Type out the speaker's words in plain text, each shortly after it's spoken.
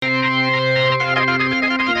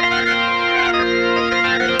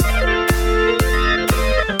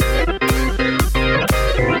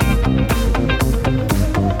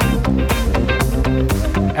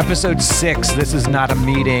episode 6. This is not a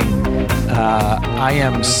meeting. I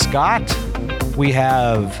am Scott. We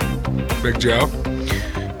have Big Joe.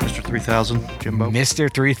 Mr. 3000, Jimbo.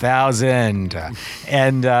 Mr. 3000.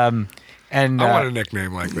 And I want a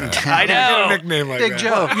nickname like that. I know. I want a nickname like Big that.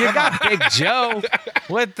 Joe. You got Big Joe.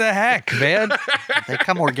 What the heck, man? They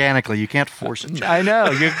come organically. You can't force it. I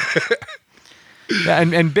know.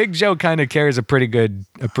 And Big Joe kind of carries a pretty good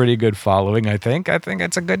following, I think. I think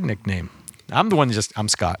it's a good nickname. I'm the one I'm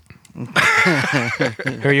Scott. Who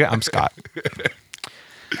are you? I'm Scott.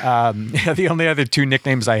 The only other two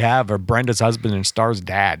nicknames I have are Brenda's husband and Star's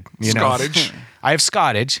dad. You know? Scottage. I have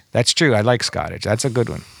Scottage. That's true. I like Scottage. That's a good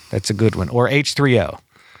one. Or H3O.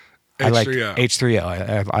 I like H3O.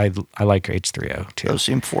 H3O. I like H3O too. Those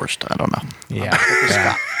seem forced. I don't know.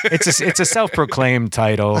 Yeah. It's a self-proclaimed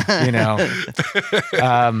title, you know.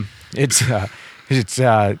 It's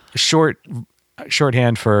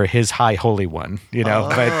shorthand for his high holy one, you know.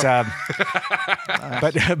 But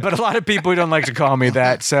a lot of people don't like to call me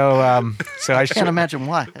that. So I Can't imagine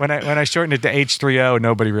why. when I shorten it to H3O,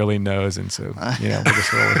 nobody really knows, and so you know we'll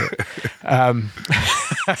just roll with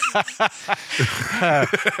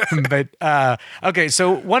it. But okay, so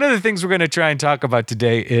one of the things we're going to try and talk about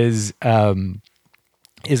today is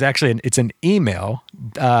actually it's an email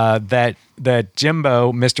that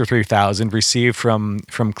Jimbo, Mr. 3000, received from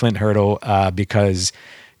Clint Hurdle because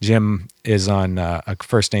Jim is on a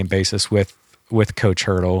first name basis with Coach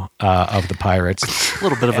Hurdle of the Pirates. A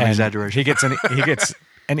little bit of an And exaggeration. He gets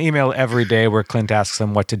an email every day where Clint asks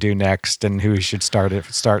him what to do next and who he should start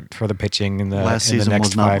for the pitching in the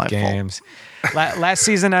next 5 games. Last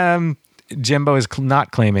season, Jimbo is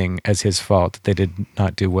not claiming as his fault that they did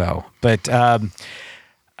not do well, but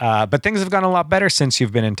things have gone a lot better since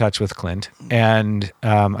you've been in touch with Clint, and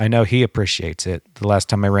I know he appreciates it. The last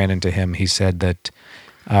time I ran into him, he said that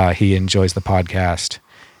he enjoys the podcast,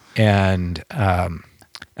 and I'm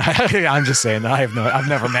just saying that I've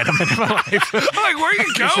never met him in my life. I'm like, where are you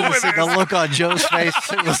You should going have with seen the this? look on Joe's face.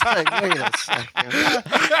 It was like, wait a second.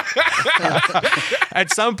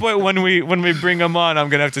 At some point when we bring him on, I'm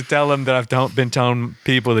gonna have to tell him that I've been telling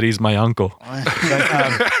people that he's my uncle.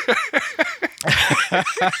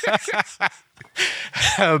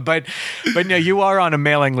 But no, you are on a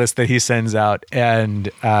mailing list that he sends out, and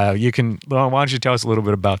you can. Why don't you tell us a little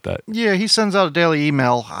bit about that? Yeah, he sends out a daily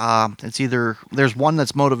email. It's either there's one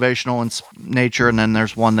that's motivational in nature, and then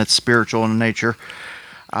there's one that's spiritual in nature.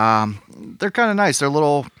 They're kind of nice. They're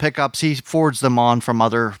little pickups. He forwards them on from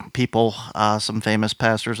other people, some famous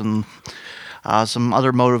pastors and some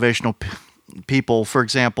other motivational people. For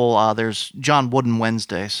example, there's John Wooden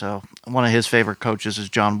Wednesday. So one of his favorite coaches is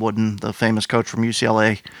John Wooden, the famous coach from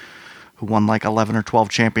UCLA, who won like 11 or 12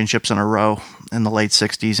 championships in a row in the late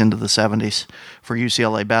 60s into the 70s for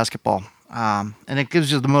UCLA basketball. And it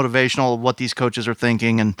gives you the motivational of what these coaches are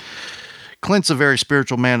thinking. And Clint's a very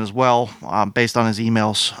spiritual man as well, based on his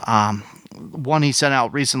emails. One he sent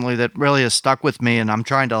out recently that really has stuck with me, and I'm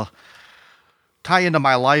trying to tie into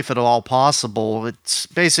my life at all possible. It's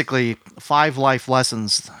basically 5 life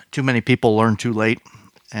lessons too many people learn too late.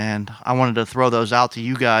 And I wanted to throw those out to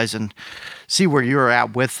you guys and see where you're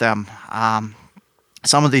at with them.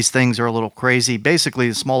 Some of these things are a little crazy. Basically,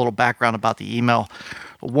 a small little background about the email.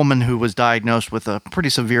 A woman who was diagnosed with a pretty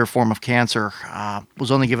severe form of cancer was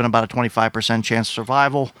only given about a 25% chance of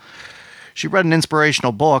survival. She read an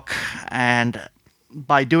inspirational book, and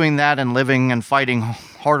by doing that and living and fighting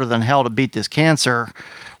harder than hell to beat this cancer,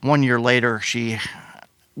 1 year later, she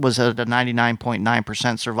was at a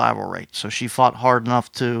 99.9% survival rate. So she fought hard enough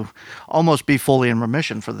to almost be fully in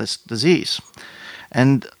remission for this disease.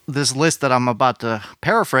 And this list that I'm about to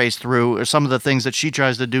paraphrase through are some of the things that she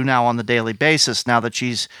tries to do now on the daily basis now that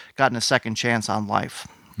she's gotten a second chance on life.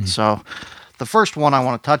 So the first one I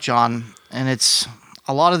want to touch on, and it's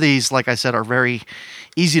a lot of these, like I said, are very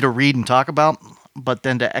easy to read and talk about, but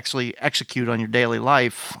then to actually execute on your daily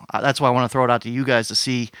life, that's why I want to throw it out to you guys to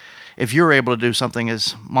see if you're able to do something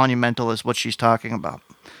as monumental as what she's talking about.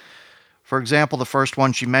 For example, the first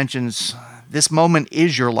one she mentions, this moment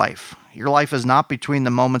is your life. Your life is not between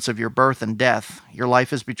the moments of your birth and death. Your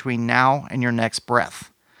life is between now and your next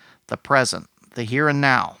breath. The present, the here and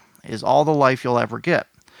now, is all the life you'll ever get.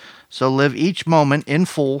 So live each moment in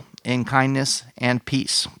full, in kindness and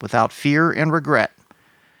peace, without fear and regret,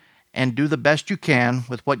 and do the best you can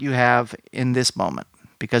with what you have in this moment,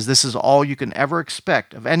 because this is all you can ever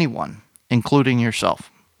expect of anyone, including yourself.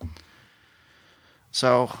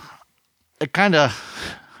 So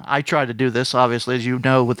I try to do this, obviously, as you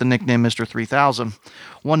know, with the nickname Mr. 3000,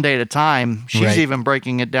 one day at a time. She's Right. even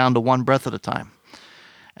breaking it down to one breath at a time.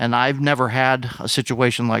 And I've never had a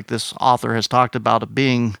situation like this author has talked about, of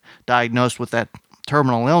being diagnosed with that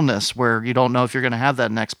terminal illness where you don't know if you're going to have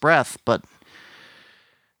that next breath, but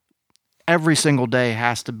every single day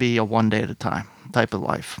has to be a one day at a time type of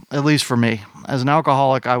life, at least for me. As an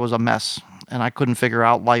alcoholic, I was a mess, and I couldn't figure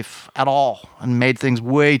out life at all and made things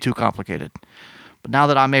way too complicated. But now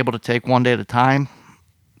that I'm able to take one day at a time,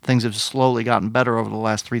 things have slowly gotten better over the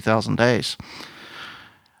last 3,000 days.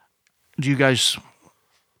 Do you guys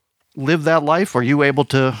live that life? Are you able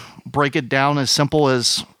to break it down as simple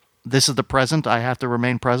as, this is the present, I have to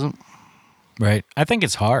remain present? Right. I think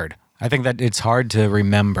it's hard. I think that it's hard to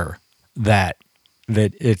remember that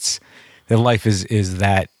life is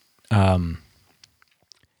that.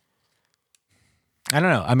 I don't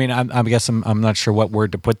know. I mean, I guess I'm not sure what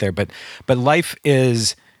word to put there, but life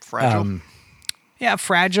is fragile.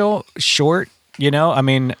 Fragile, short. I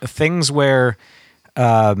mean, things where,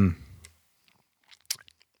 I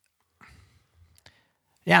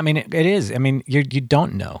mean, it is. I mean, you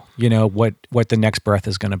don't know, what the next breath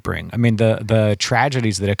is going to bring. I mean, the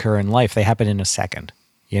tragedies that occur in life, they happen in a second.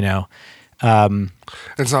 It's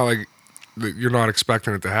not like you're not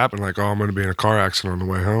expecting it to happen. Like, oh, I'm going to be in a car accident on the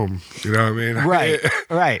way home. You know what I mean? Right.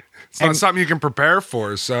 Right. It's not something you can prepare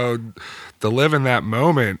for. So to live in that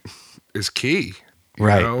moment is key.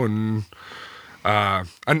 Right. And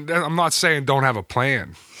I'm not saying don't have a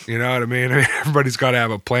plan. You know what I mean? Everybody's got to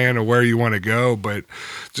have a plan of where you want to go, but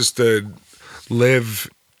just to live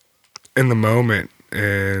in the moment.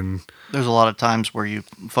 And there's a lot of times where you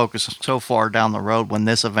focus so far down the road, when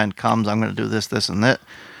this event comes, I'm going to do this, this, and that,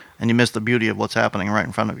 and you miss the beauty of what's happening right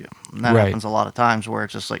in front of you. And that happens a lot of times, where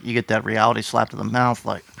it's just like you get that reality slap to the mouth,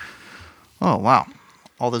 like, oh, wow,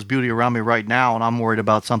 all this beauty around me right now, and I'm worried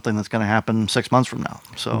about something that's going to happen 6 months from now.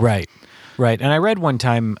 So Right. And I read one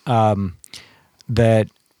time that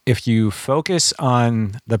if you focus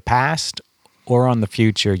on the past or on the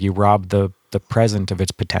future, you rob the present of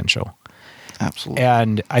its potential. Absolutely.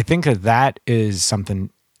 And I think that is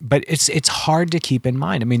something, but it's hard to keep in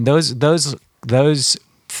mind. I mean, those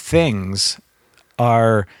things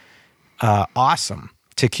are awesome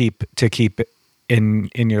to keep in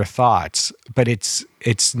your thoughts, but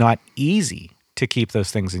it's not easy to keep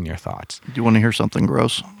those things in your thoughts. Do you want to hear something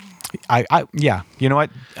gross? Yeah. You know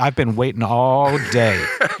what? I've been waiting all day.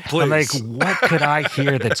 Please. I'm like, what could I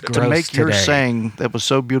hear that's gross To make today? your saying that was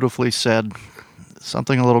so beautifully said,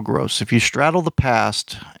 something a little gross. If you straddle the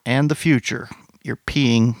past and the future, you're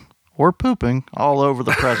peeing or pooping all over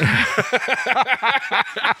the present.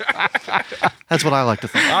 That's what I like to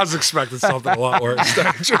think. I was expecting something a lot worse.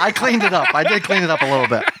 I cleaned it up. I did clean it up a little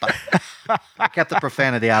bit. I kept the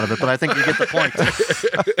profanity out of it, but I think you get the point.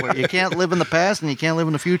 Where you can't live in the past and you can't live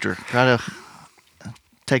in the future. Try to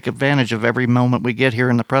take advantage of every moment we get here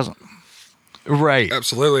in the present. Right.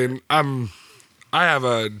 Absolutely. And I have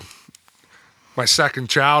my second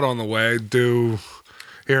child on the way, due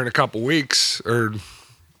here in a couple weeks, or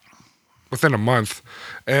within a month.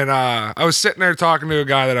 And I was sitting there talking to a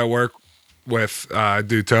guy that I work with,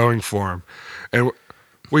 do towing for him. And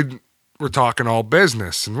we're talking all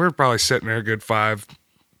business. And we're probably sitting there a good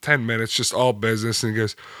 5-10 minutes, just all business. And he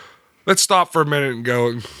goes, let's stop for a minute and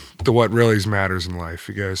go to what really matters in life.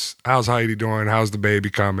 He goes, how's Heidi doing? How's the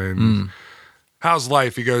baby coming? How's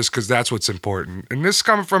life? He goes, because that's what's important. And this is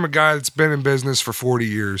coming from a guy that's been in business for 40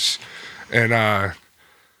 years. And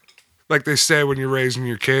like they say, when you're raising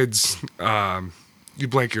your kids, you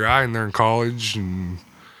blink your eye and they're in college, and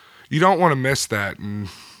you don't want to miss that. And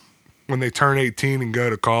when they turn 18 and go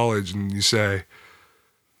to college, and you say,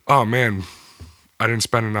 oh man, I didn't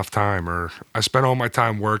spend enough time, or I spent all my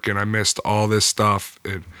time working, I missed all this stuff.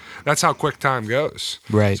 That's how quick time goes.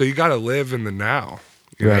 Right. So you got to live in the now.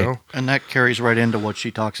 You know? And that carries right into what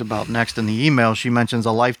she talks about next in the email. She mentions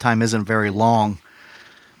a lifetime isn't very long.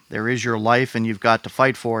 There is your life, and you've got to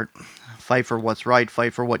fight for it. Fight for what's right.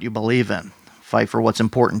 Fight for what you believe in. Fight for what's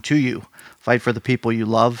important to you. Fight for the people you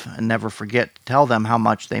love, and never forget to tell them how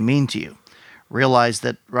much they mean to you. Realize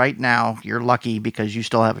that right now you're lucky because you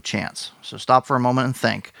still have a chance. So stop for a moment and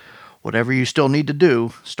think. Whatever you still need to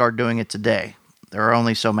do, start doing it today. There are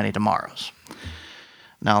only so many tomorrows.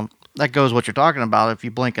 Now, that goes what you're talking about. If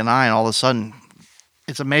you blink an eye and all of a sudden,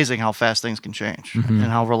 it's amazing how fast things can change and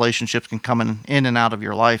how relationships can come in and out of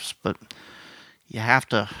your lives. But you have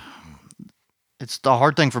to, it's the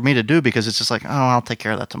hard thing for me to do, because it's just like, oh, I'll take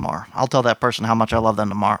care of that tomorrow. I'll tell that person how much I love them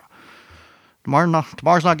tomorrow.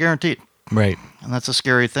 Tomorrow's not guaranteed. Right. And that's a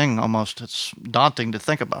scary thing almost. It's daunting to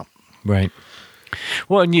think about. Right.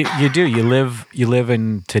 Well, and you live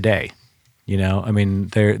in today, I mean,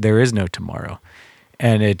 there is no tomorrow.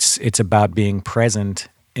 And it's about being present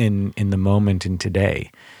in the moment and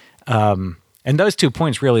today. And those 2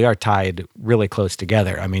 points really are tied really close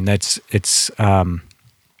together. I mean, you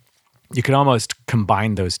could almost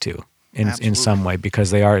combine those two in some way,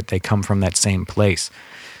 because they come from that same place.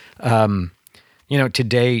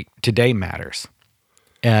 Today matters,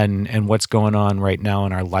 and what's going on right now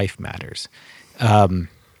in our life matters.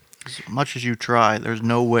 As much as you try, there's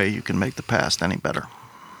no way you can make the past any better.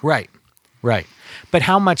 Right. But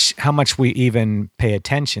how much we even pay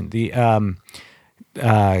attention?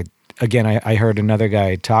 Again, I heard another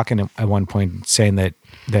guy talking at one point saying that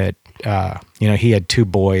he had 2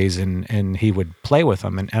 boys and he would play with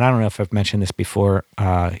them, and I don't know if I've mentioned this before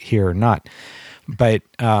here or not, but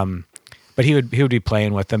he would be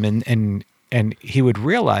playing with them, and he would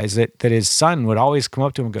realize that his son would always come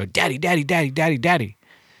up to him and go, "Daddy, daddy, daddy, daddy, daddy,"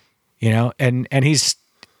 and he's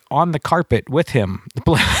on the carpet with him.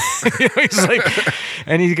 He's like,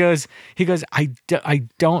 and he goes, I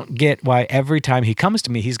don't get why every time he comes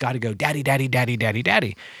to me, he's got to go, "Daddy, daddy, daddy, daddy,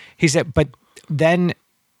 daddy." He said, but then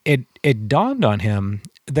it dawned on him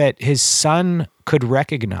that his son could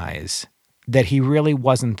recognize that he really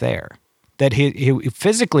wasn't there, that he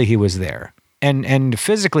physically he was there, and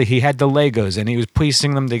physically he had the Legos and he was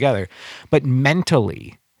piecing them together, but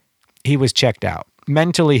mentally he was checked out.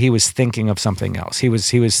 Mentally, he was thinking of something else. He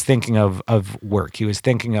was thinking of work. He was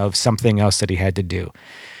thinking of something else that he had to do.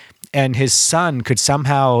 And his son could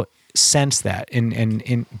somehow sense that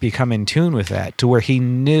and become in tune with that, to where he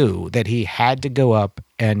knew that he had to go up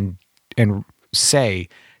and say,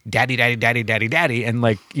 "Daddy, daddy, daddy, daddy, daddy," and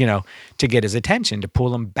to get his attention, to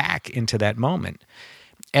pull him back into that moment.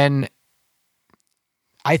 And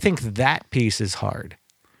I think that piece is hard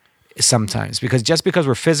sometimes, because just because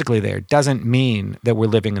we're physically there doesn't mean that we're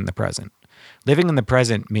living in the present. Living in the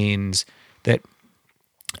present means that,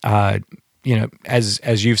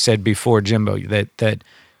 as you've said before, Jimbo, that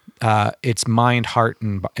it's mind, heart,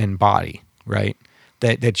 and body, right?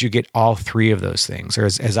 That you get all 3 of those things, or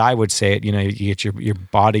as I would say it, you get your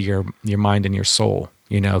body, your mind, and your soul.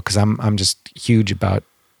 Because I'm just huge about,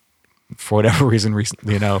 for whatever reason,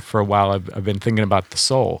 recently, for a while I've been thinking about the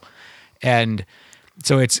soul, and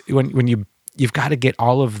so it's when you've got to get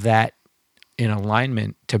all of that in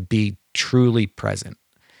alignment to be truly present.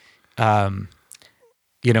 It's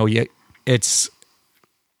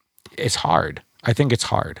hard. I think it's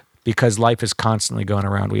hard because life is constantly going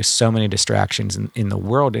around. We have so many distractions in the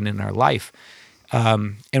world and in our life,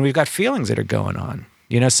 and we've got feelings that are going on.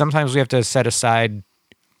 Sometimes we have to set aside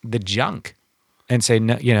the junk and say,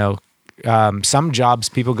 no. Some jobs,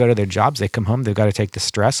 people go to their jobs, they come home, they've got to take the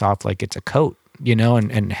stress off like it's a coat.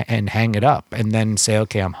 And hang it up, and then say,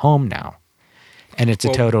 "Okay, I'm home now," and it's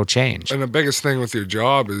a total change. And the biggest thing with your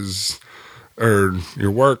job or your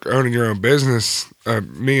work, owning your own business,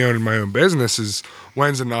 me owning my own business, is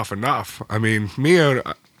when's enough enough? I mean,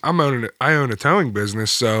 I own a towing business,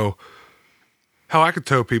 so hell, I could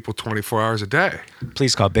tow people 24 hours a day.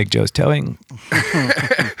 Please call Big Joe's Towing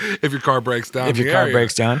if your car breaks down. If your car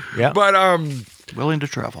breaks down, yeah. But willing to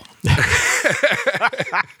travel.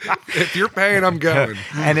 If you're paying, I'm going.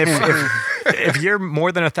 And if you're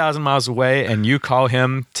more than 1,000 miles away and you call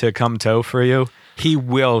him to come tow for you, he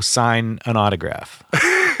will sign an autograph.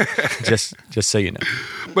 just so you know.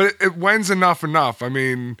 But when's enough? I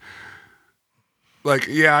mean,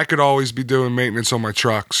 I could always be doing maintenance on my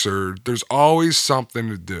trucks, or there's always something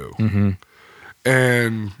to do. Mm-hmm.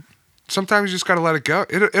 And sometimes you just got to let it go.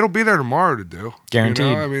 It'll be there tomorrow to do.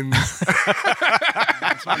 Guaranteed. I mean,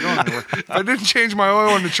 if I didn't change my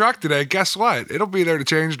oil in the truck today, guess what? It'll be there to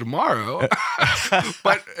change tomorrow.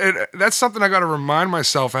 But that's something I got to remind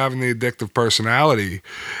myself, having the addictive personality,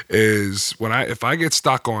 is if I get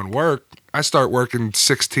stuck on work, I start working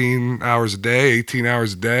 16 hours a day, 18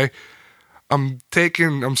 hours a day. I'm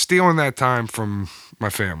stealing that time from my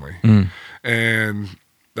family. And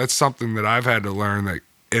that's something that I've had to learn, that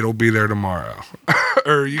it'll be there tomorrow.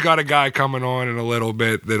 Or you got a guy coming on in a little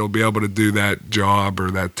bit that'll be able to do that job or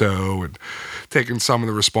that tow, and taking some of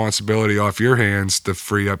the responsibility off your hands to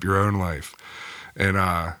free up your own life. And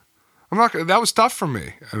that was tough for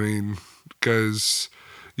me. I mean, because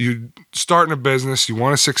you starting a business, you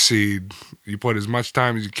want to succeed, you put as much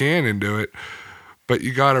time as you can into it, but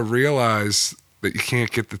you got to realize that you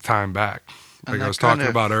can't get the time back. Like I was talking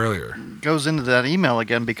about earlier. Goes into that email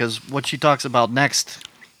again, because what she talks about next,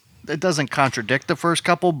 it doesn't contradict the first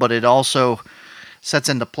couple, but it also sets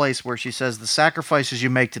into place where she says the sacrifices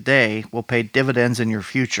you make today will pay dividends in your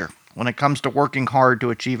future. When it comes to working hard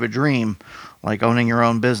to achieve a dream, like owning your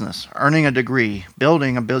own business, earning a degree,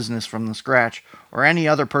 building a business from the scratch, or any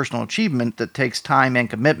other personal achievement that takes time and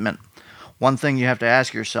commitment, one thing you have to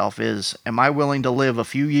ask yourself is, am I willing to live a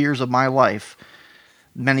few years of my life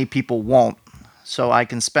many people won't, so I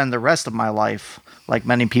can spend the rest of my life like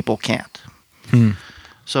many people can't?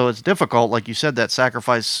 So it's difficult, like you said, that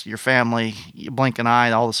sacrifice your family, you blink an eye,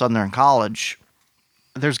 all of a sudden they're in college.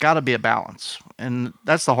 There's got to be a balance, and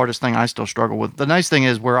that's the hardest thing I still struggle with. The nice thing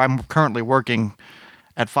is where I'm currently working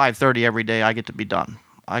at 5:30 every day, I get to be done.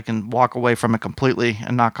 I can walk away from it completely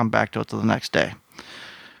and not come back to it till the next day.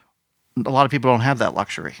 A lot of people don't have that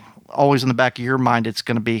luxury. Always in the back of your mind, it's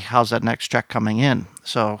going to be, how's that next check coming in?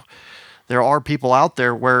 So there are people out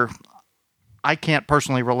there where I can't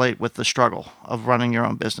personally relate with the struggle of running your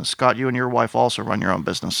own business. Scott, you and your wife also run your own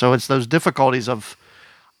business. So it's those difficulties of,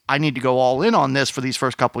 I need to go all in on this for these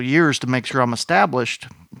first couple of years to make sure I'm established,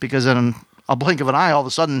 because in a blink of an eye, all of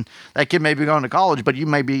a sudden, that kid may be going to college, but you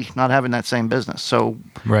may be not having that same business. So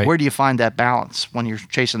where do you find that balance when you're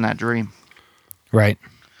chasing that dream? Right.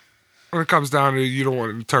 When it comes down to, you don't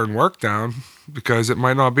want to turn work down because it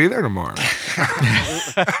might not be there tomorrow.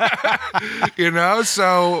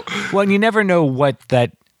 So. Well, and you never know what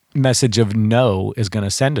that message of no is going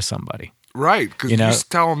to send to somebody. Right, because you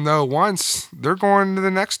just tell them no once, they're going to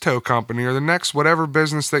the next tow company or the next whatever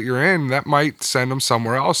business that you're in. That might send them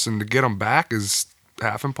somewhere else, and to get them back is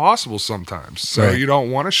half impossible sometimes. So you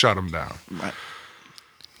don't want to shut them down. Right.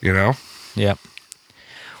 Yep.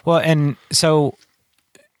 Well, and so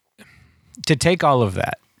to take all of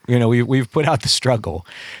that, we've put out the struggle.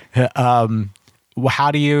 How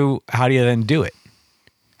do you then do it?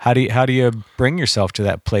 How do you bring yourself to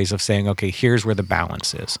that place of saying, okay, here's where the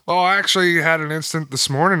balance is? Well, I actually had an instant this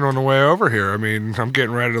morning on the way over here. I mean, I'm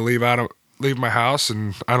getting ready to leave my house,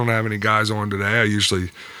 and I don't have any guys on today. I usually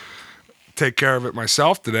take care of it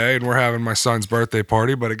myself today, and we're having my son's birthday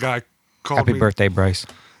party. But a guy called me. Happy birthday, Bryce.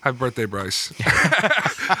 Happy birthday, Bryce.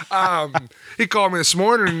 He called me this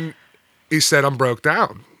morning, and he said, I'm broke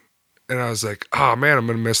down. And I was like, oh, man, I'm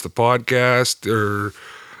going to miss the podcast. Or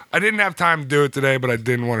I didn't have time to do it today, but I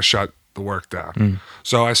didn't want to shut the work down.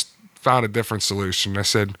 So I found a different solution. I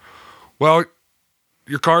said, well,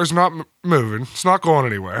 your car's not moving. It's not going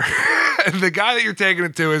anywhere. And the guy that you're taking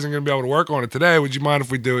it to isn't going to be able to work on it today. Would you mind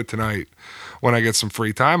if we do it tonight when I get some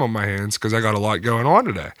free time on my hands? Because I got a lot going on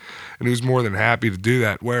today. And he was more than happy to do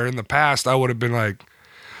that. Where in the past, I would have been like,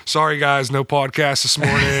 sorry, guys, no podcast this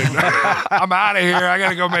morning. I'm out of here. I got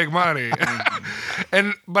to go make money.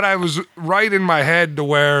 But I was right in my head to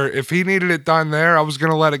where if he needed it done there, I was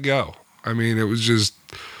going to let it go. I mean, it was just,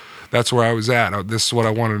 that's where I was at. This is what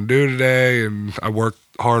I wanted to do today, and I worked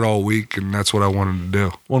hard all week, and that's what I wanted to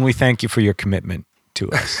do. When we thank you for your commitment to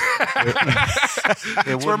us.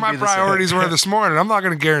 That's where my priorities were this morning. I'm not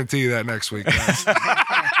going to guarantee you that next week, guys.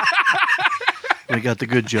 We got the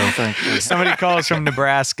good Joe. Thank you. Somebody calls from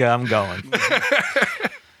Nebraska. I'm going.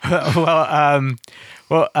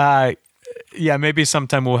 Yeah, maybe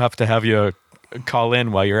sometime we'll have to have you call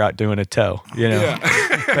in while you're out doing a tow. Yeah.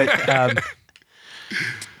 But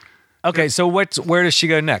okay, so where does she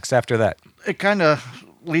go next after that? It kind of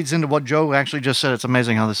leads into what Joe actually just said. It's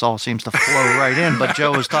amazing how this all seems to flow right in. But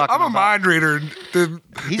Joe was talking. I'm a mind reader.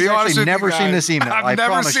 He's actually never seen this email. I've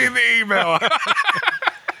never seen the email.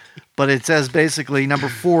 But it says basically, number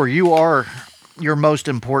 4, you are your most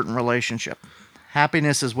important relationship.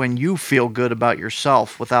 Happiness is when you feel good about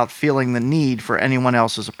yourself without feeling the need for anyone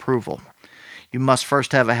else's approval. You must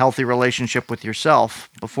first have a healthy relationship with yourself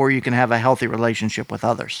before you can have a healthy relationship with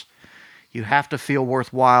others. You have to feel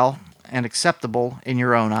worthwhile and acceptable in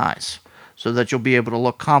your own eyes so that you'll be able to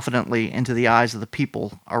look confidently into the eyes of the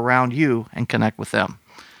people around you and connect with them.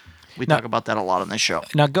 We talk about that a lot on this show.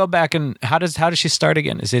 Now go back and how does she start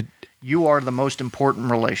again? Is it you are the most important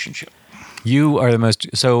relationship? You are the most.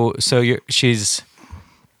 So she's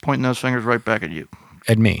pointing those fingers right back at you,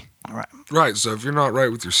 at me. All right. Right. So if you're not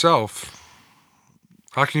right with yourself,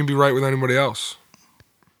 how can you be right with anybody else?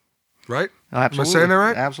 Right? Absolutely. Am I saying that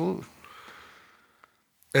right? Absolutely.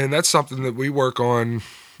 And that's something that we work on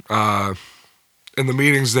in the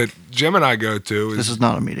meetings that Jim and I go to. This is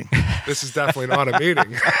not a meeting. This is definitely not a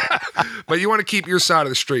meeting. But you want to keep your side of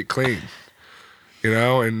the street clean,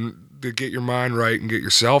 and to get your mind right and get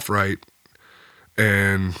yourself right.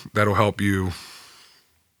 And that'll help you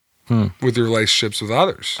with your relationships with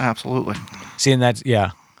others. Absolutely. See, and that's,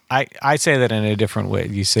 yeah. I say that in a different way.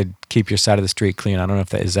 You said keep your side of the street clean. I don't know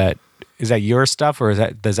if is that your stuff, or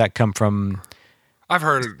does that come from? I've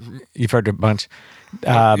heard it. You've heard a bunch.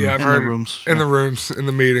 Yeah, I've heard the rooms. In the rooms, in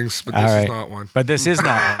the meetings, but this is not one. But this is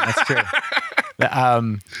not one. That's true.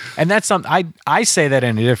 And that's something I say that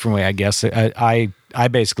in a different way. I guess I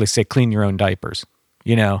basically say clean your own diapers.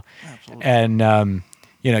 Absolutely. And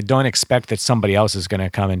don't expect that somebody else is going to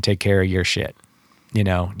come and take care of your shit. You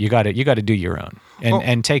got to do your own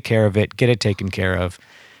and take care of it, get it taken care of,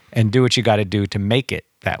 and do what you got to do to make it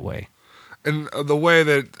that way. And the way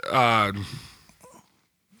that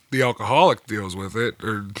the alcoholic deals with it,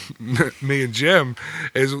 or me and Jim,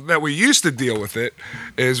 is that we used to deal with it,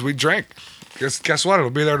 is we drink. Guess what?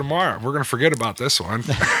 It'll be there tomorrow. We're going to forget about this one.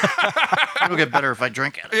 It'll get better if I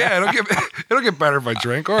drink it. Yeah, it'll get better if I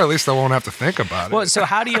drink, or at least I won't have to think about it. Well, so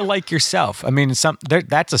how do you like yourself? I mean,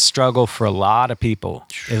 that's a struggle for a lot of people,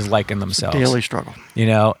 is liking themselves. Daily struggle.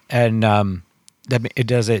 And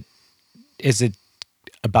is it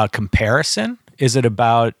about comparison? Is it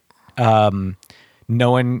about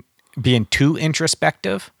being too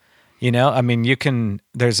introspective? I mean,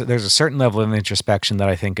 there's a certain level of introspection that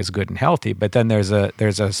I think is good and healthy, but then there's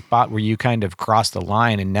a spot where you kind of cross the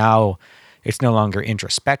line, and now it's no longer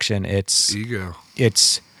introspection. It's ego.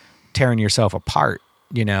 It's tearing yourself apart,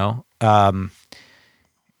 I mean,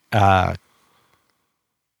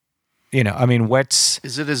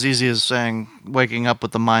 is it as easy as saying, waking up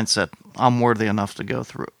with the mindset, I'm worthy enough to go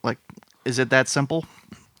through? Like, is it that simple?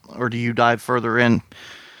 Or do you dive further in?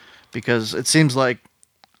 Because it seems like,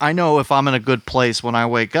 I know if I'm in a good place when I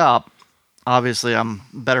wake up, obviously I'm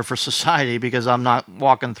better for society because I'm not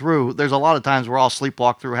walking through. There's a lot of times where I'll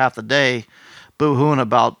sleepwalk through half the day boo-hooing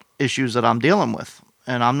about issues that I'm dealing with.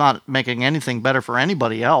 And I'm not making anything better for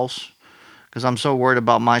anybody else because I'm so worried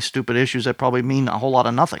about my stupid issues that probably mean a whole lot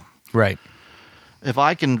of nothing. Right. If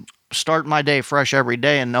I can start my day fresh every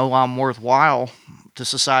day and know I'm worthwhile to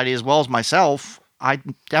society as well as myself,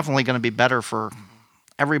 I'm definitely going to be better for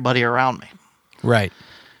everybody around me. Right.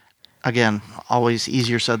 Again, always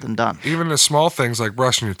easier said than done. Even the small things like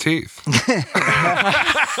brushing your teeth.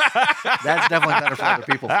 That's definitely better for other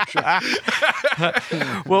people, for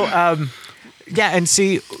sure. Well, yeah, and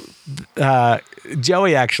see,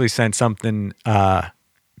 Joey actually sent something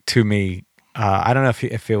to me. I don't know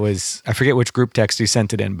if it was, I forget which group text he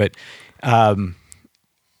sent it in, but of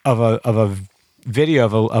a video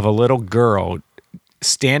of a little girl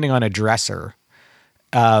standing on a dresser,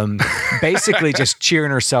 basically just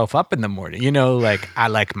cheering herself up in the morning. Like, I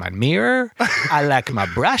like my mirror, I like my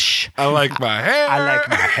brush, I like my hair, I like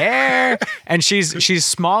my hair. And she's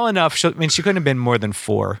small enough. She couldn't have been more than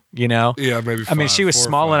 4. Yeah, maybe 5. I mean, she was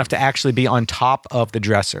small enough to actually be on top of the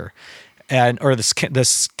dresser, or this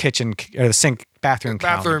kitchen or the sink bathroom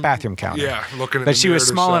counter. Yeah, looking at but the she mirror was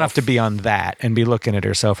small herself. enough to be on that and be looking at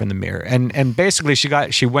herself in the mirror. And basically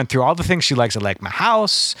she went through all the things she likes. I like my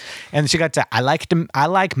house, and she got to I like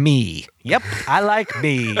me. Yep, I like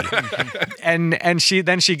me. and she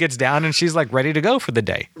gets down and she's like ready to go for the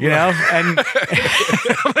day, and I'm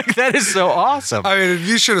like, that is so awesome. I mean,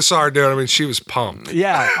 you should have saw her do it. I mean, she was pumped.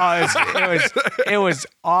 Yeah, it was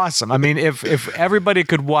awesome. I mean, if everybody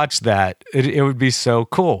could watch that, it would be so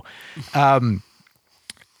cool.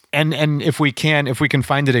 And if we can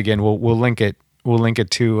find it again, we'll link it. We'll link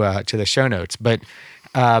it to the show notes. But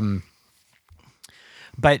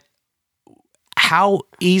how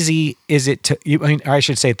easy is it to? I mean, or I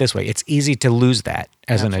should say it this way: it's easy to lose that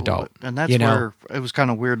as an adult, and that's where it was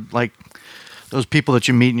kind of weird. Like those people that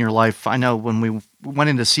you meet in your life. I know when we went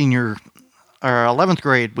into 11th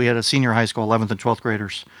grade, we had a senior high school, 11th and 12th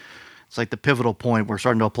graders. It's like the pivotal point. We're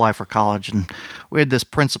starting to apply for college, and we had this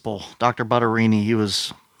principal, Dr. Butterini. He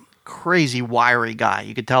was crazy wiry guy.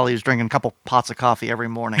 You could tell he was drinking a couple pots of coffee every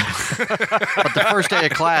morning. But the first day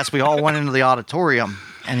of class, we all went into the auditorium,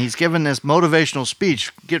 and he's giving this motivational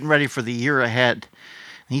speech, getting ready for the year ahead.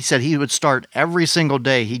 And he said he would start every single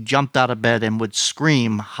day. He jumped out of bed and would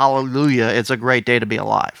scream, "Hallelujah, it's a great day to be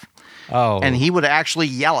alive." Oh. And he would actually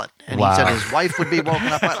yell it. And he said his wife would be woken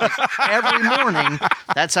up like every morning.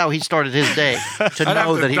 That's how he started his day, to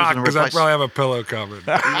know that he was going to replace. Because I replace. probably have a pillow covered.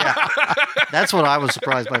 Yeah, that's what I was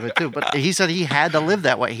surprised by it too. But he said he had to live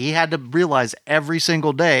that way. He had to realize every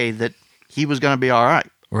single day that he was going to be all right.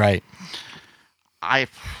 Right.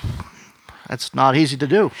 That's not easy to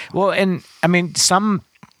do. Well, and I mean,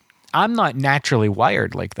 I'm not naturally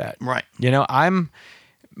wired like that. Right.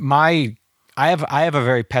 I have a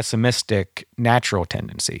very pessimistic natural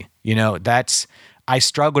tendency. I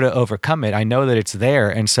struggle to overcome it. I know that it's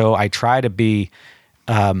there, and so I try to fight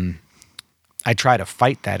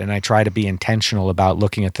that, and I try to be intentional about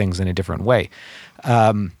looking at things in a different way.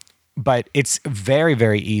 But it's very,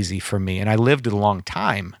 very easy for me, and I lived a long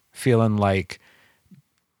time feeling like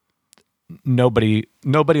nobody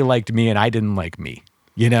liked me, and I didn't like me.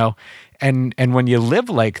 And when you live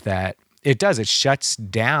like that, it shuts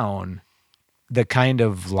down the kind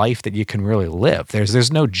of life that you can really live. There's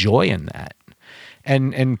no joy in that.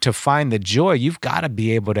 And to find the joy, you've got to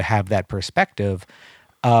be able to have that perspective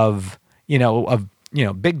of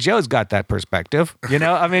Big Joe's got that perspective.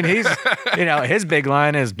 I mean, he's, his big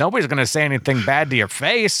line is nobody's going to say anything bad to your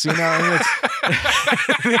face. And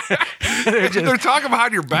they're talking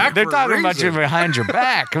behind your back. They're talking about you behind your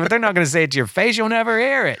back, but they're not going to say it to your face. You'll never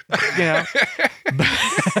hear it.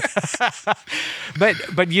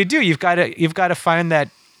 But you do. You've got to find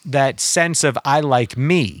that sense of I like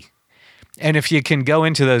me, and if you can go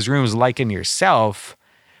into those rooms liking yourself,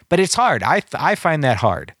 but it's hard. I find that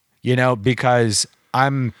hard. Because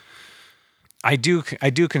I do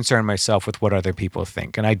concern myself with what other people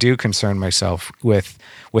think, and I do concern myself with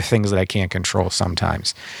things that I can't control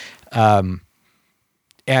sometimes, and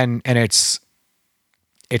it's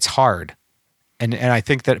hard, and I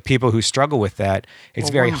think that people who struggle with that, it's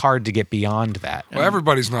very hard to get beyond that. Well,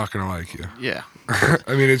 everybody's not going to like you. Yeah,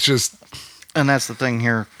 I mean, it's just, and that's the thing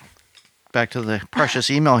here. Back to the precious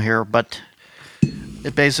email here, but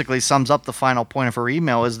it basically sums up the final point of her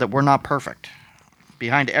email is that we're not perfect.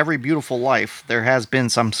 Behind every beautiful life, there has been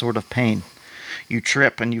some sort of pain. You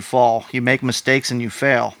trip and you fall. You make mistakes and you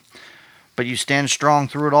fail. But you stand strong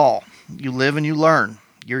through it all. You live and you learn.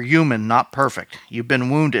 You're human, not perfect. You've been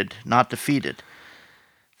wounded, not defeated.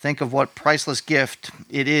 Think of what priceless gift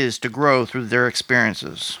it is to grow through their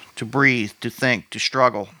experiences, to breathe, to think, to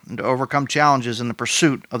struggle, and to overcome challenges in the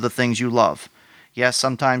pursuit of the things you love. Yes,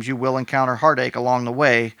 sometimes you will encounter heartache along the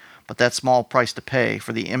way, but that's small price to pay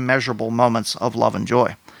for the immeasurable moments of love and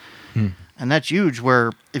joy. And that's huge,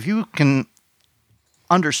 where if you can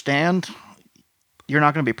understand you're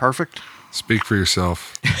not going to be perfect. Speak for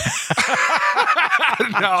yourself.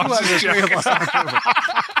 No,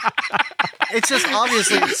 it's just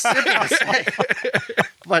obviously it's simple to say.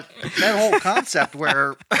 But that whole concept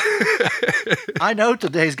where I know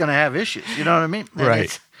today's going to have issues, you know what I mean? And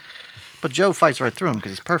right. But Joe fights right through him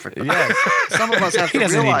because he's perfect. But yes. Some of us have to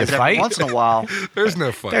realize that once in a while. There's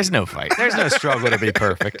no fight. There's no fight. There's no struggle to be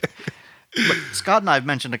perfect. But Scott and I have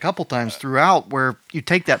mentioned a couple times throughout where you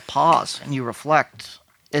take that pause and you reflect.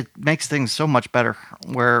 It makes things so much better.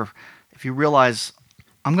 Where if you realize,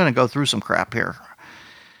 I'm going to go through some crap here.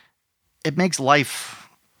 It makes life,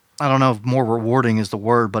 I don't know if more rewarding is the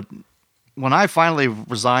word, but when I finally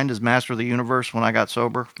resigned as Master of the Universe when I got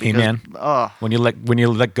sober, Amen. When you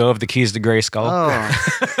let go of the keys to Grayskull,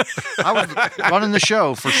 I was running the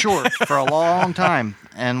show for sure for a long time,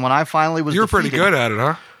 and when I finally was, you're pretty good at it,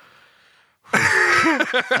 huh?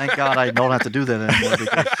 Thank God I don't have to do that anymore.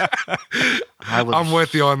 Because I'm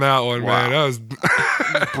with you on that one, wow. Man. That was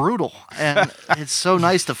brutal, and it's so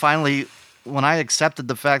nice to finally, when I accepted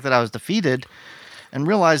the fact that I was defeated, and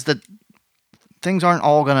realized that things aren't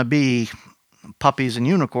all going to be puppies and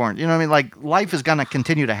unicorns. You know what I mean? Like, life is going to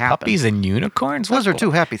continue to happen. Puppies and unicorns? Those are two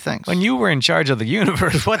happy things. When you were in charge of the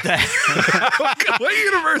universe, what the what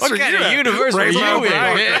universe what are kind you of universe are you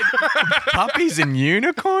in? Puppies and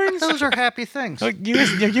unicorns? Those are happy things. Like, you a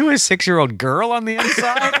 6-year-old girl on the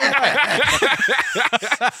inside?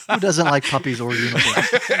 Who doesn't like puppies or unicorns?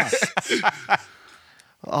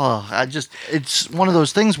 It's one of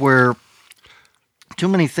those things where too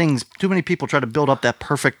many people try to build up that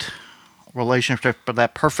perfect relationship or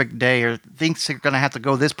that perfect day, or thinks they're going to have to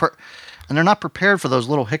go and they're not prepared for those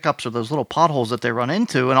little hiccups or those little potholes that they run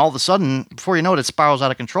into, and all of a sudden, before you know it, it spirals out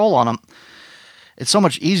of control on them. It's so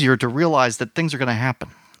much easier to realize that things are going to happen.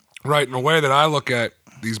 Right, and the way that I look at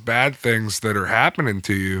these bad things that are happening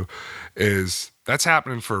to you is that's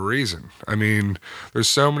happening for a reason. I mean, there's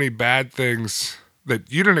so many bad things that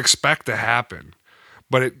you didn't expect to happen,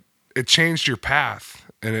 but it changed your path,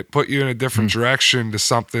 and it put you in a different direction to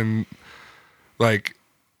something. Like,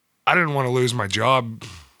 I didn't want to lose my job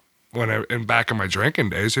back in my drinking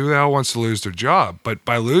days. Who the hell wants to lose their job? But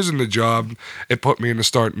by losing the job, it put me into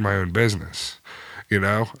starting my own business, you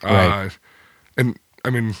know? Right. And I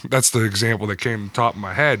mean, that's the example that came to the top of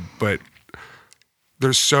my head, but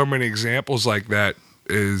there's so many examples like that.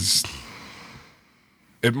 It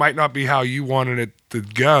might not be how you wanted it to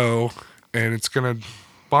go, and it's going to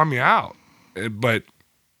bum you out, but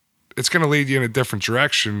it's going to lead you in a different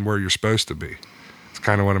direction where you're supposed to be. It's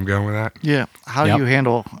kind of what I'm going with that. Yeah. How do you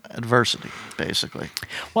handle adversity, basically?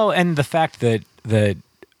 Well, and the fact that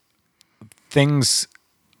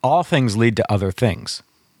all things lead to other things,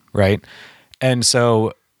 right? And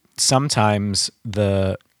so sometimes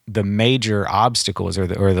the major obstacles or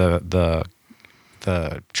the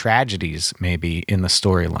tragedies maybe in the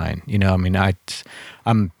storyline, you know, I mean, I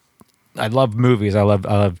love movies, I love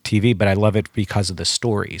TV, but I love it because of the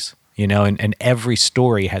stories, you know, and every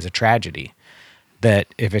story has a tragedy.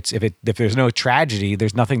 That if there's no tragedy,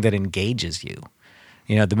 there's nothing that engages you.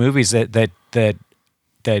 You know, the movies that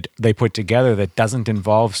that they put together that doesn't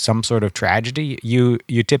involve some sort of tragedy, you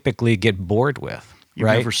typically get bored with. You've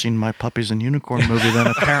right? never seen my Puppies and Unicorn movie, then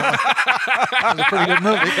apparently. It's a pretty good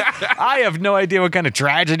movie. I have no idea what kind of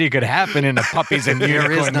tragedy could happen in a Puppies and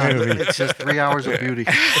Unicorn movie. It's just 3 hours of beauty.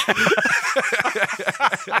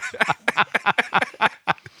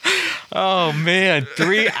 Oh man,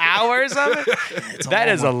 3 hours of it? That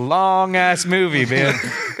is a long ass movie, man.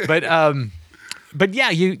 But yeah,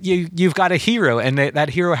 you've got a hero, and that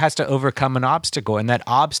hero has to overcome an obstacle, and that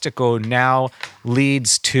obstacle now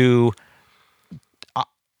leads to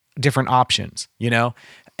different options,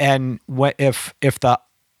 And what if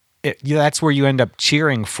that's where you end up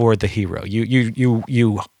cheering for the hero.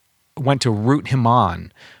 You want to root him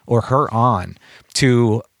on or her on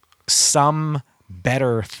to some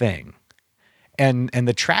better thing. And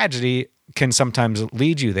the tragedy can sometimes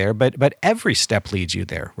lead you there, but every step leads you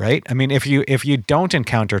there, right? I mean, if you don't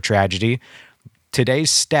encounter tragedy,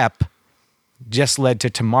 today's step just led to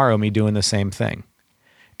tomorrow me doing the same thing.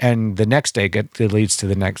 And the next day it leads to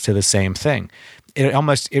the same thing.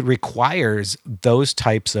 It requires those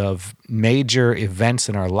types of major events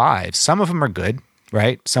in our lives. Some of them are good,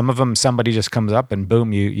 right? Some of them, somebody just comes up and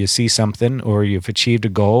boom, you see something, or you've achieved a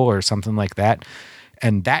goal or something like that.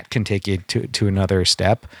 And that can take you to another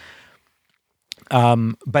step.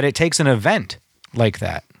 But it takes an event like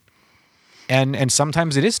that. And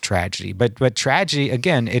sometimes it is tragedy, but tragedy,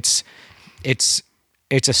 again, it's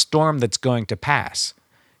a storm that's going to pass.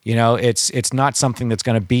 It's not something that's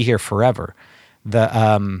going to be here forever.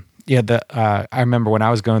 I remember when I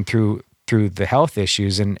was going through the health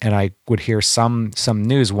issues and I would hear some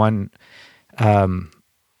news. One,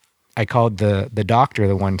 I called the doctor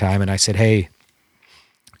the one time and I said, hey,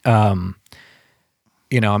 I'm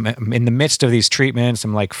in the midst of these treatments.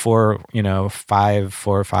 I'm like 4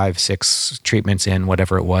 or 5, 6 treatments in,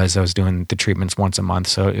 whatever it was. I was doing the treatments once a month.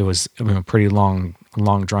 So it was a pretty long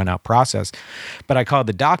drawn out process. But I called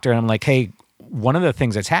the doctor and I'm like, hey, one of the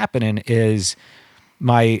things that's happening is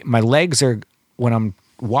my legs are, when I'm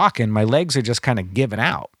walking, my legs are just kind of giving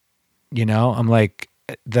out. I'm like,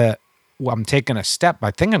 I'm taking a step.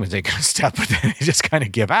 I think I'm taking a step, but then they just kind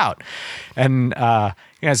of give out. And,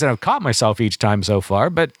 I said, I've caught myself each time so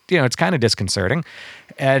far, but it's kind of disconcerting.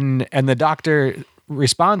 And the doctor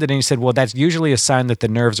responded and he said, well, that's usually a sign that the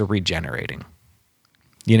nerves are regenerating,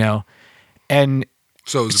 and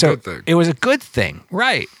so it was a good thing. It was a good thing.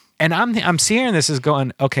 Right. And I'm seeing this as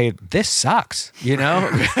going, okay, this sucks,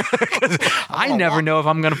 I never know if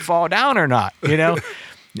I'm going to fall down or not,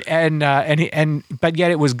 and but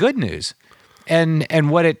yet it was good news.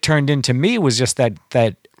 And what it turned into me was just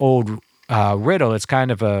that old riddle. It's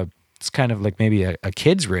kind of like maybe a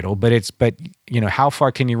kid's riddle, but how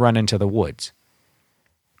far can you run into the woods?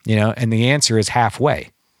 And the answer is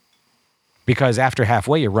halfway, because after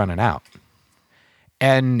halfway you're running out.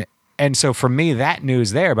 And so for me, that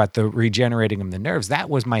news there about the regenerating of the nerves, that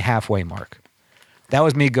was my halfway mark. That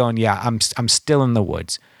was me going, yeah, I'm still in the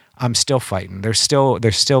woods. I'm still fighting. There's still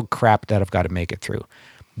crap that I've got to make it through,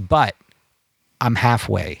 but I'm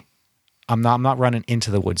halfway. I'm not running into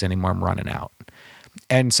the woods anymore. I'm running out.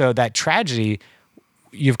 And so that tragedy,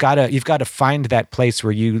 you've got to find that place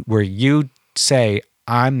where you say,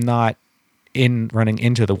 I'm not running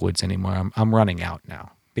into the woods anymore. I'm running out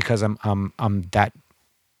now because I'm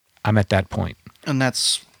at that point. And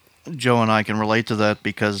that's, Joe and I can relate to that,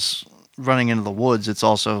 because running into the woods, it's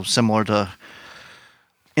also similar to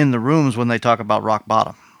in the rooms when they talk about rock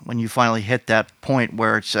bottom. When you finally hit that point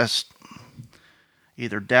where it's just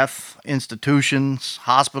either death, institutions,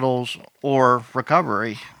 hospitals, or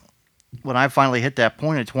recovery. When I finally hit that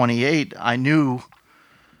point at 28, I knew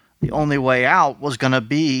the only way out was going to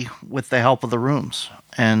be with the help of the rooms.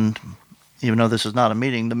 And even though this is not a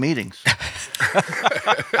meeting, the meetings.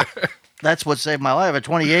 That's what saved my life. At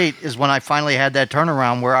 28 is when I finally had that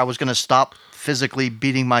turnaround where I was going to stop physically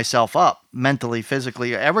beating myself up, mentally,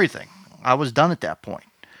 physically, everything. I was done at that point.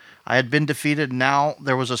 I had been defeated, and now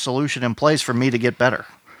there was a solution in place for me to get better.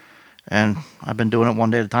 And I've been doing it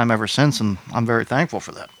one day at a time ever since, and I'm very thankful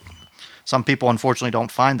for that. Some people, unfortunately,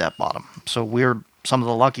 don't find that bottom. So we're some of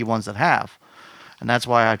the lucky ones that have. And that's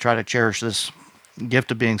why I try to cherish this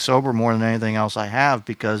gift of being sober more than anything else I have,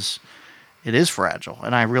 because it is fragile.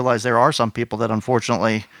 And I realize there are some people that,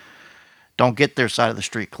 unfortunately, don't get their side of the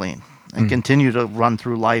street clean and continue to run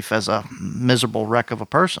through life as a miserable wreck of a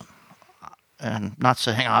person. And not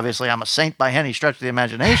saying, obviously, I'm a saint by any stretch of the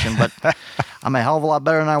imagination, but I'm a hell of a lot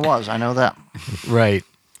better than I was. I know that. Right.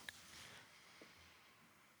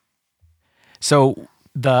 So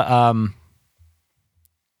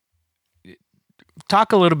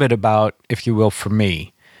talk a little bit about, if you will, for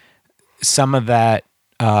me, some of that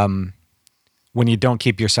when you don't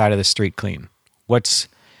keep your side of the street clean? What's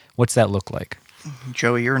that look like?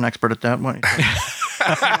 Joey, you're an expert at that one.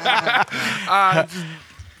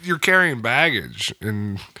 You're carrying baggage,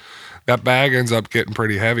 and that bag ends up getting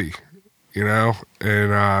pretty heavy,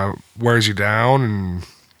 and wears you down. And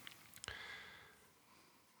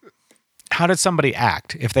how did somebody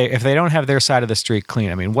act if they don't have their side of the street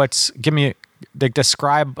clean? I mean,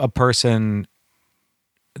 describe a person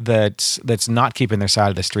that's not keeping their side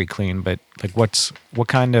of the street clean, but like what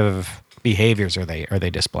kind of behaviors are they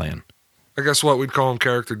displaying? I guess what we'd call them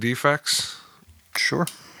character defects. Sure.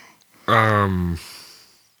 Can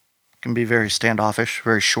be very standoffish,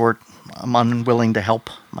 very short. I'm unwilling to help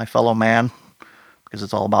my fellow man because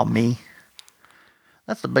it's all about me.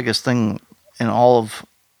 That's the biggest thing in all of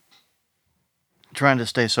trying to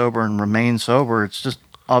stay sober and remain sober. It's just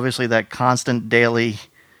obviously that constant daily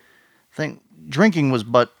thing. Drinking was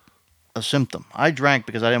but a symptom. I drank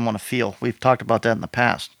because I didn't want to feel. We've talked about that in the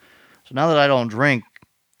past. So now that I don't drink,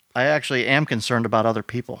 I actually am concerned about other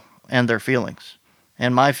people and their feelings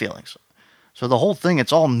and my feelings. So the whole thing,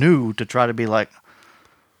 it's all new to try to be like,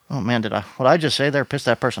 oh man, what I just say there pissed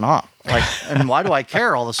that person off? Like, and why do I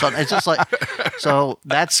care all of a sudden? It's just like, so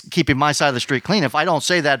that's keeping my side of the street clean. If I don't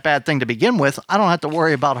say that bad thing to begin with, I don't have to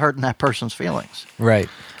worry about hurting that person's feelings. Right.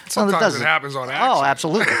 Sometimes it happens on accident. Oh,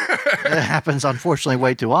 absolutely. It happens, unfortunately,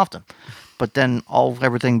 way too often. But then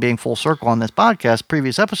everything being full circle on this podcast,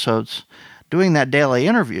 previous episodes, doing that daily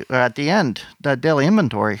interview, or at the end, that daily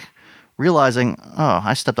inventory, realizing, oh,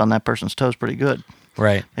 I stepped on that person's toes pretty good.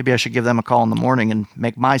 Right. Maybe I should give them a call in the morning and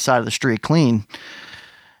make my side of the street clean.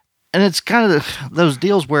 And it's kind of those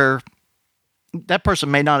deals where that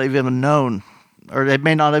person may not have even known, or it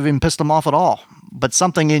may not have even pissed them off at all, but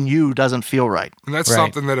something in you doesn't feel right. And that's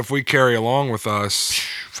something that if we carry along with us,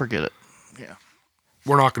 forget it. Yeah.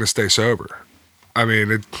 We're not going to stay sober.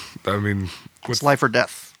 It's life or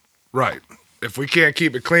death. Right. If we can't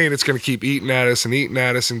keep it clean, it's going to keep eating at us.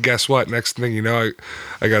 And guess what? Next thing you know,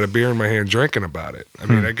 I got a beer in my hand drinking about it.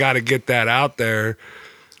 I got to get that out there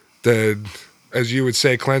to, as you would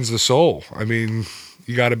say, cleanse the soul. You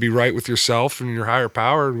got to be right with yourself and your higher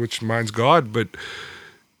power, which mine's God, but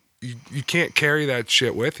you can't carry that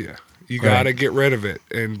shit with you. You got to get rid of it.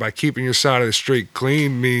 And by keeping your side of the street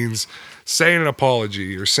clean means saying an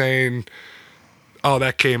apology or saying, oh,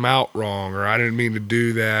 that came out wrong, or I didn't mean to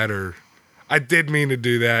do that, or I did mean to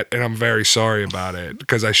do that, and I'm very sorry about it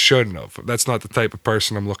because I shouldn't have. That's not the type of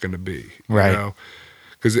person I'm looking to be. Right.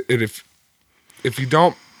 Because if you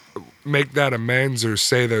don't make that amends or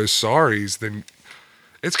say those sorries, then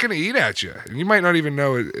it's going to eat at you. And you might not even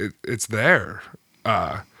know it's there.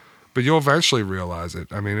 But you'll eventually realize it.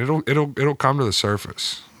 It'll come to the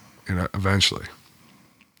surface, eventually.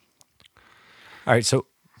 All right, so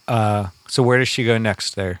where does she go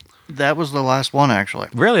next there? That was the last one, actually.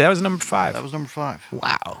 Really? That was number 5? That was number 5.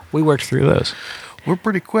 Wow. We worked through those. We're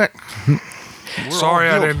pretty quick. Sorry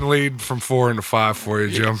I didn't lead from 4 into 5 for you,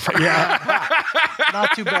 Jim. Yeah.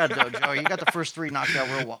 Not too bad, though, Joe. You got the first 3 knocked out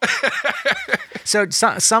real well. So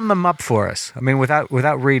sum them up for us.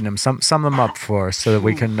 Without reading them, sum them up for us so that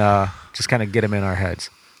we can just kind of get them in our heads.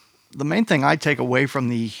 The main thing I take away from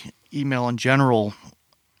the email in general,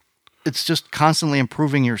 it's just constantly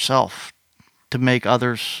improving yourself to make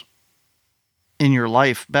others in your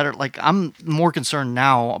life better. Like, I'm more concerned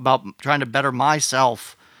now about trying to better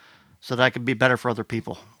myself so that I could be better for other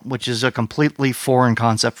people, which is a completely foreign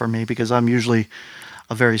concept for me because I'm usually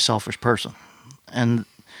a very selfish person. And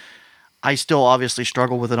I still obviously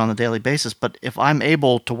struggle with it on a daily basis, but if I'm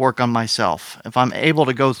able to work on myself, if I'm able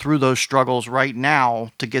to go through those struggles right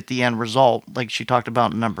now to get the end result, like she talked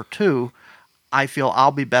about in number 2, I feel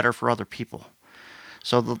I'll be better for other people.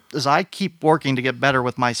 So as I keep working to get better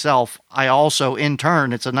with myself, I also, in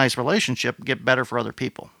turn, it's a nice relationship, get better for other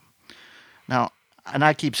people. Now, and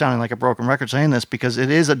I keep sounding like a broken record saying this because it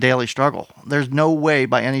is a daily struggle. There's no way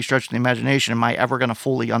by any stretch of the imagination am I ever going to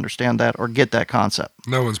fully understand that or get that concept.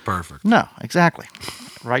 No one's perfect. No, exactly.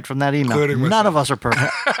 Right from that email. None of us are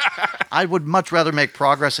perfect. I would much rather make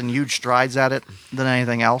progress and huge strides at it than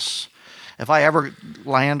anything else. If I ever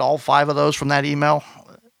land all 5 of those from that email,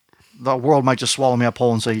 the world might just swallow me up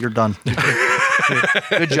whole and say, you're done.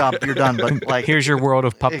 Good job, you're done. But like, here's your world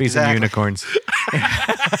of puppies and unicorns.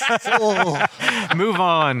 Move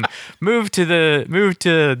on. Move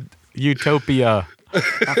to utopia.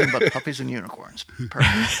 Nothing but puppies and unicorns.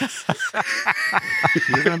 Perfect.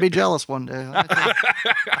 You're gonna be jealous one day.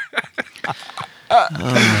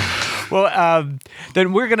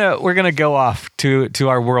 Then we're gonna go off to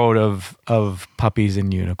our world of puppies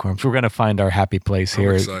and unicorns. We're gonna find our happy place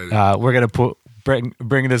here. Excited. We're gonna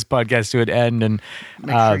bring this podcast to an end. And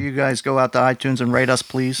make sure you guys go out to iTunes and rate us,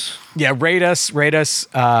 please. Yeah, rate us.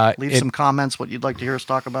 Leave some comments what you'd like to hear us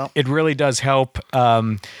talk about. It really does help.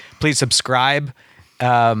 Please subscribe,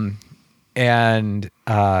 and on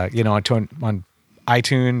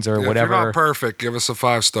iTunes or whatever. If you're not perfect, give us a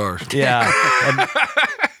 5 stars. Yeah.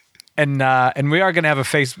 And we are going to have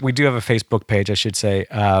we do have a Facebook page, I should say.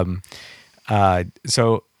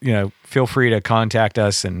 So, feel free to contact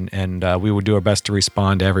us and we will do our best to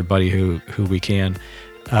respond to everybody who we can.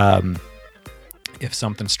 If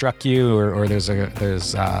something struck you or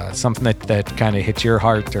there's something that kind of hits your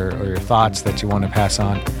heart or your thoughts that you want to pass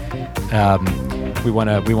on, we want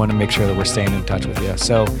to make sure that we're staying in touch with you.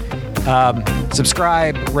 So,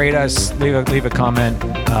 subscribe, rate us, leave a comment,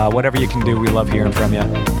 whatever you can do. We love hearing from you,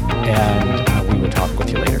 and we will talk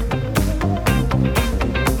with you later.